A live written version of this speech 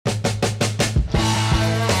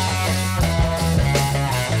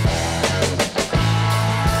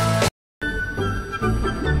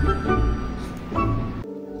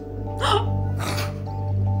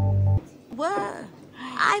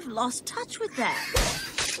lost touch with that.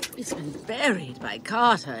 It's been buried by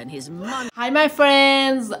Carter and his mom. Hi my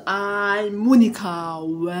friends, I'm Monica.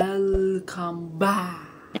 Welcome back.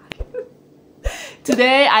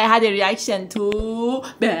 Today I had a reaction to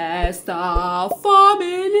Best of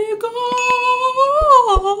Familyguy.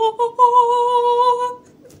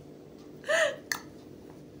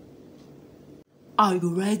 Are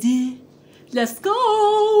you ready? Let's go!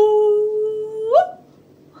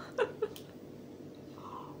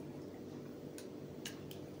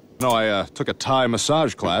 No, I took a Thai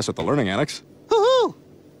massage class at the Learning Annex. Woohoo!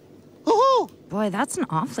 Woohoo! Boy, that's an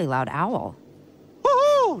awfully loud owl.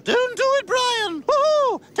 Woohoo! Don't do it, Brian!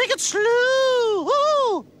 Woohoo! Take it slow!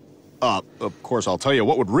 Woohoo! Of course, I'll tell you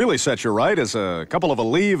what would really set you right is a couple of a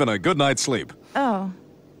leave and a good night's sleep. Oh.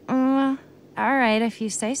 All right, if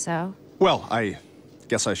you say so. Well, I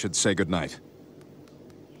guess I should say good night.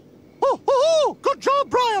 Woohoo! Good job,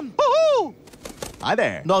 Brian! Woohoo! Hi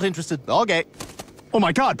there. Not interested. Okay. Oh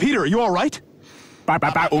my God, Peter, are you all right?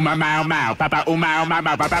 Papa uma mau mau, Papa uma mau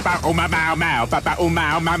mau, Papa uma mau mau, Papa uma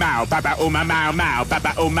mau mau, Papa uma mau mau,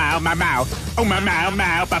 Papa uma mau mau, uma mau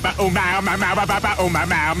mau, Papa uma mau mau, Papa uma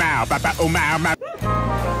mau mau, Papa uma mau.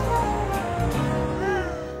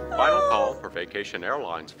 Final call for Vacation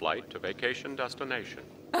Airlines flight to vacation destination.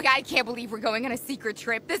 Okay, I can't believe we're going on a secret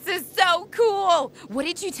trip. This is so cool. What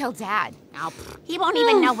did you tell Dad? Oh, he won't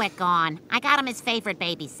even know we're gone. I got him his favorite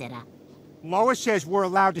babysitter. Lois says we're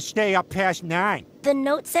allowed to stay up past 9. The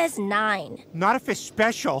note says 9. Not if it's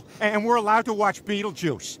special, and we're allowed to watch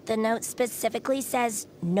Beetlejuice. The note specifically says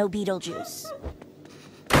no Beetlejuice.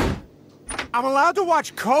 I'm allowed to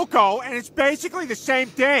watch Coco, and it's basically the same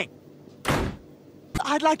thing.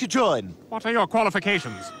 I'd like to join. What are your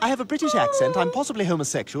qualifications? I have a British accent, I'm possibly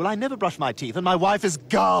homosexual, I never brush my teeth, and my wife is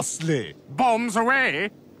ghastly. Bombs away!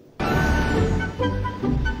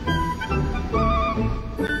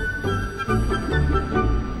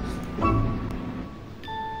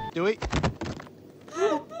 Do we?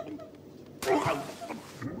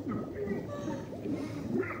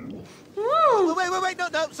 Wait,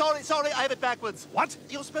 no, sorry, I have it backwards. What?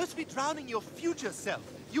 You're supposed to be drowning your future self.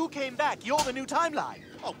 You came back, you're the new timeline.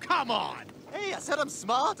 Oh, come on! Hey, I said I'm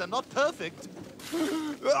smart, I'm not perfect.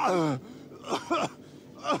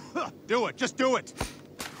 Do it, just do it!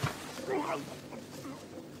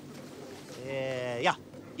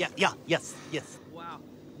 Yes. Wow,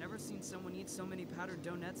 never seen someone eat so many powdered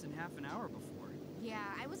donuts in half an hour before. Yeah,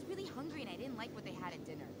 I was really hungry and I didn't like what they had at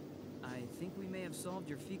dinner. I think we may have solved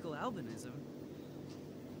your fecal albinism.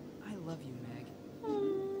 I love you, Meg.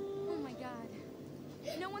 Oh my God.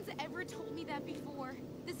 No one's ever told me that before.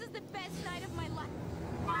 This is the best night of my life.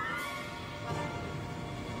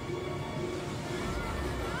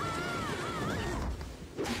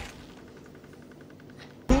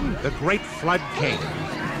 Soon the great flood came,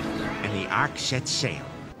 and the ark set sail.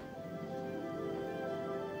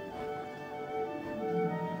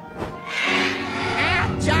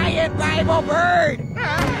 Giant Bible bird!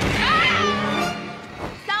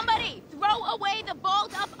 Somebody throw away the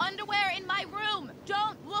balled up underwear in my room.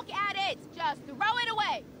 Don't look at it. Just throw it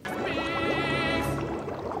away.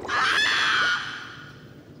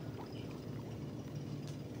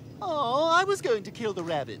 Oh, I was going to kill the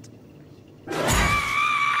rabbit.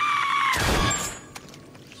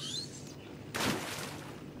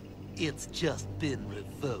 It's just been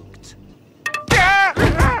revoked.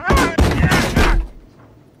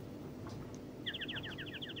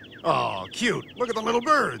 Oh, cute. Look at the little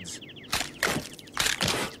birds.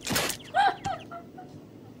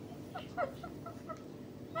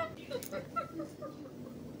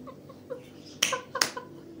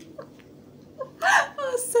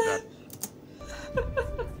 Awesome.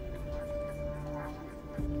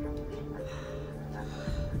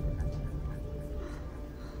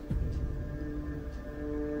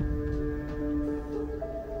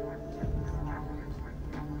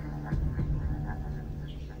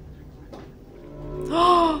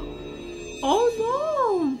 Oh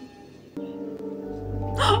no!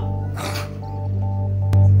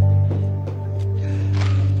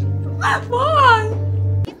 Why?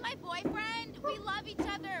 He's my boyfriend. We love each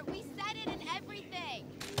other. We said it and everything.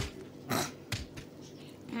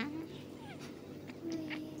 A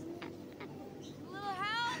little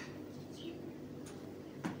help?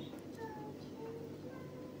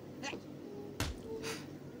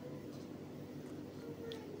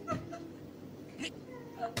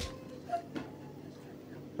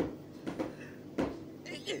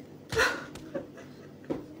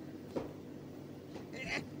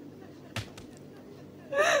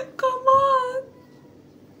 Come on.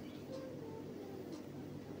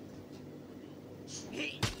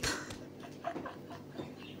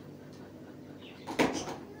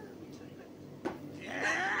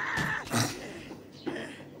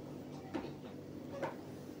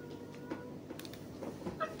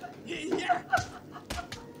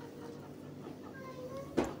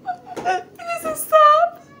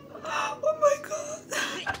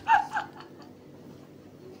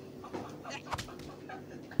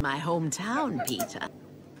 My hometown, Peter.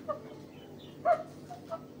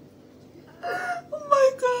 Oh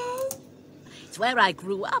my god. It's where I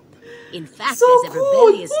grew up. In fact, So as a cool,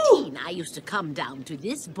 rebellious cool. teen, I used to come down to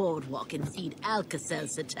this boardwalk and feed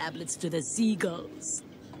Alka-Seltzer tablets to the seagulls.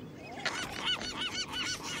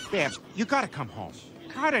 Babs, you gotta come home.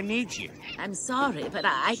 Carter needs you. I'm sorry, but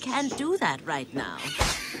I can't do that right now.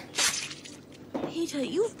 Peter,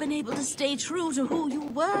 you've been able to stay true to who you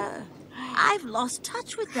were. I've lost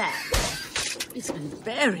touch with that. It's been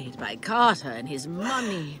buried by Carter and his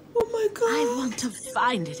money. Oh my god. I want to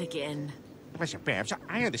find it again. Listen, Babs,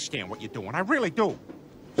 I understand what you're doing. I really do.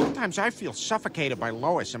 Sometimes I feel suffocated by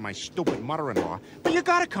Lois and my stupid mother-in-law, but you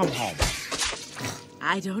gotta come home.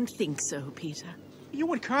 I don't think so, Peter.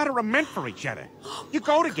 You and Carter are meant for each other. You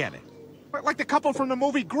go together. Like the couple from the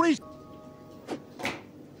movie Grease.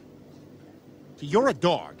 See, you're a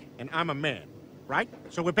dog, and I'm a man, right?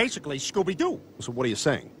 So we're basically Scooby-Doo. So what are you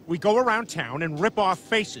saying? We go around town and rip off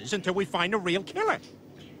faces until we find a real killer.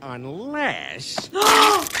 Unless...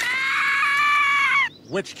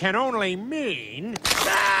 which can only mean...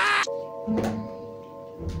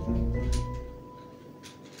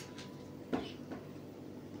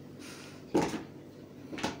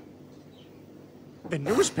 The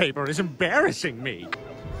newspaper is embarrassing me.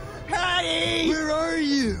 Patty! Where are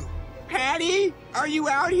you? Patty? Are you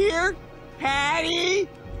out here? Patty?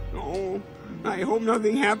 Oh, I hope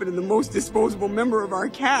nothing happened to the most disposable member of our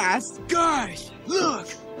cast. Guys, look!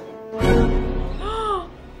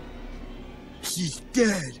 She's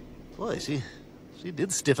dead. Boy, she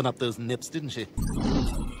did stiffen up those nips, didn't she?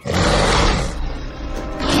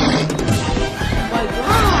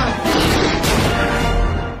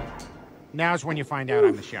 Now's when you find out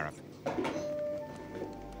I'm the sheriff.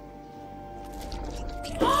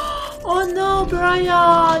 Oh no, Brian!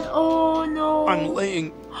 Oh no! I'm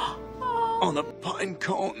laying on a pine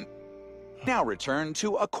cone. Now return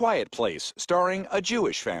to A Quiet Place, starring a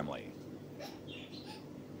Jewish family.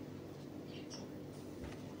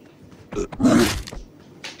 I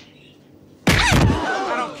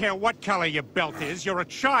don't care what color your belt is, you're a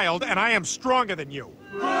child, and I am stronger than you.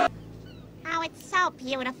 Oh, it's so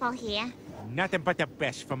beautiful here. Nothing but the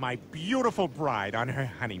best for my beautiful bride on her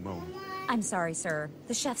honeymoon. I'm sorry, sir.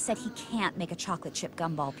 The chef said he can't make a chocolate chip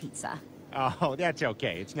gumball pizza. Oh, that's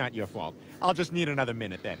okay. It's not your fault. I'll just need another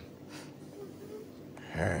minute then.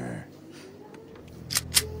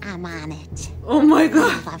 I'm on it. Oh my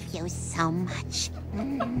god. I love you so much.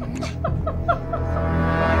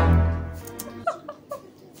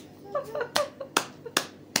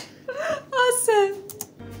 Awesome.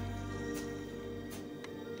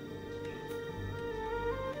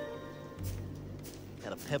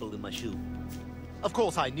 Had a pebble in my shoe. Of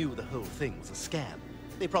course, I knew the whole thing was a scam.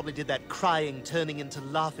 They probably did that crying, turning into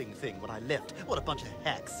laughing thing when I left. What a bunch of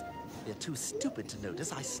hacks. They're too stupid to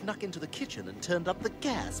notice I snuck into the kitchen and turned up the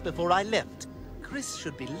gas before I left. Chris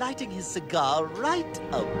should be lighting his cigar right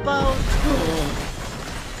about...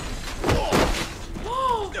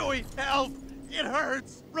 Stewie, help! It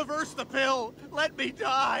hurts! Reverse the pill! Let me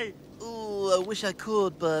die! Ooh, I wish I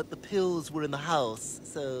could, but the pills were in the house,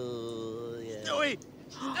 so... yeah. Stewie!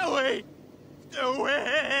 Stewie!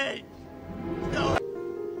 Stewie! Stewie!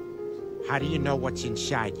 How do you know what's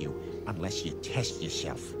inside you unless you test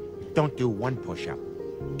yourself? Don't do one push-up.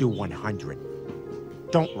 Do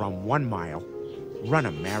 100. Don't run 1 mile. Run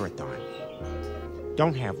a marathon.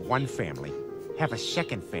 Don't have one family. Have a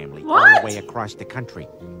second family all the way across the country.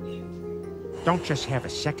 Don't just have a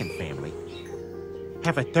second family.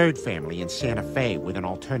 Have a third family in Santa Fe with an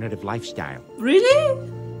alternative lifestyle.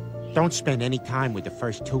 Really? Don't spend any time with the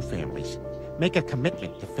first 2 families. Make a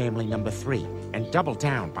commitment to family number 3 and double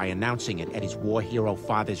down by announcing it at his war hero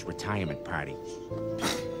father's retirement party.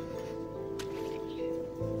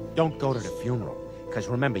 Don't go to the funeral, because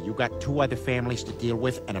remember, you got 2 other families to deal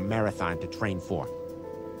with and a marathon to train for.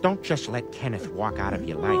 Don't just let Kenneth walk out of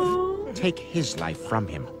your life. Take his life from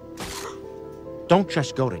him. Don't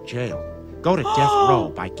just go to jail. Go to death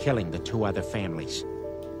row by killing the 2 other families.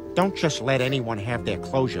 Don't just let anyone have their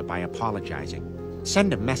closure by apologizing.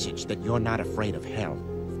 Send a message that you're not afraid of hell.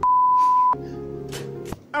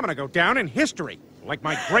 I'm gonna go down in history, like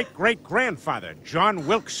my great-great-grandfather, John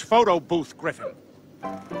Wilkes Photo Booth Griffin.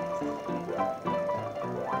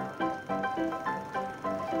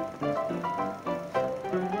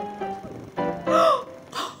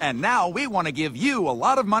 And now we want to give you a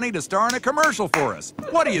lot of money to star in a commercial for us.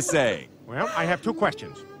 What do you say? Well, I have 2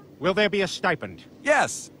 questions. Will there be a stipend?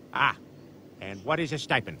 Yes. Ah. And what is a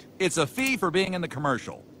stipend? It's a fee for being in the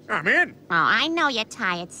commercial. I'm in. Oh, I know you're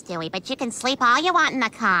tired, Stewie, but you can sleep all you want in the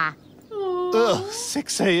car. Ugh,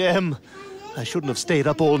 6 a.m. I shouldn't have stayed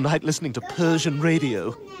up all night listening to Persian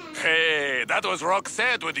radio. Hey, that was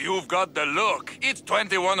Roxette with You've Got the Look. It's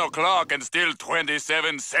 21 o'clock and still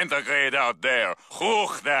 27 centigrade out there. Whew,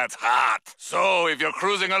 that's hot. So, if you're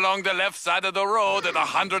cruising along the left side of the road at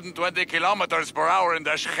 120 kilometers per hour in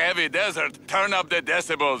the Chevy Desert, turn up the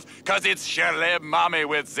decibels, cause it's Shalem Mami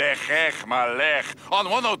with Zechech Malech on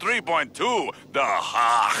 103.2, the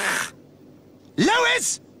Hach.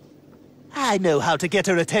 Lois! I know how to get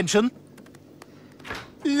her attention.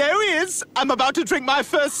 Lois, I'm about to drink my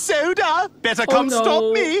first soda. Better come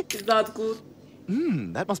stop me. Is that good?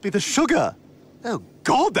 That must be the sugar. Oh,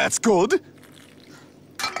 God, that's good.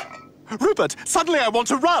 Rupert, suddenly I want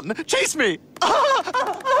to run. Chase me.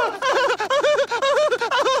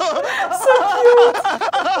 So cute.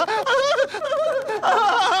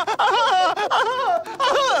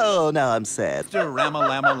 Oh, now I'm sad. Mr. Rama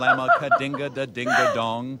Lama Lama Kadinga da Dinga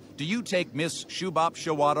Dong, do you take Miss Shubop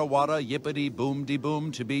Shawada Wada Yippity Boom De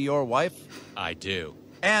Boom to be your wife? I do.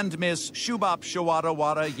 And Miss Shubop Shawada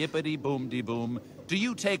Wada Yippity Boom De Boom, do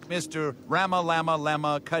you take Mr. Rama Lama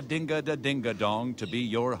Lama Kadinga da Dinga Dong to be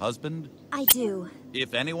your husband? I do.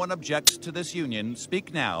 If anyone objects to this union,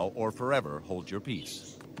 speak now or forever hold your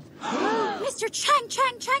peace. Mr. Chang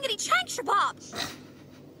Chang Changity Chang Shabab!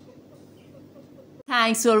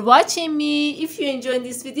 Thanks for watching me. If you enjoyed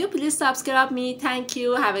this video, please subscribe me. Thank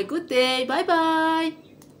you. Have a good day. Bye bye.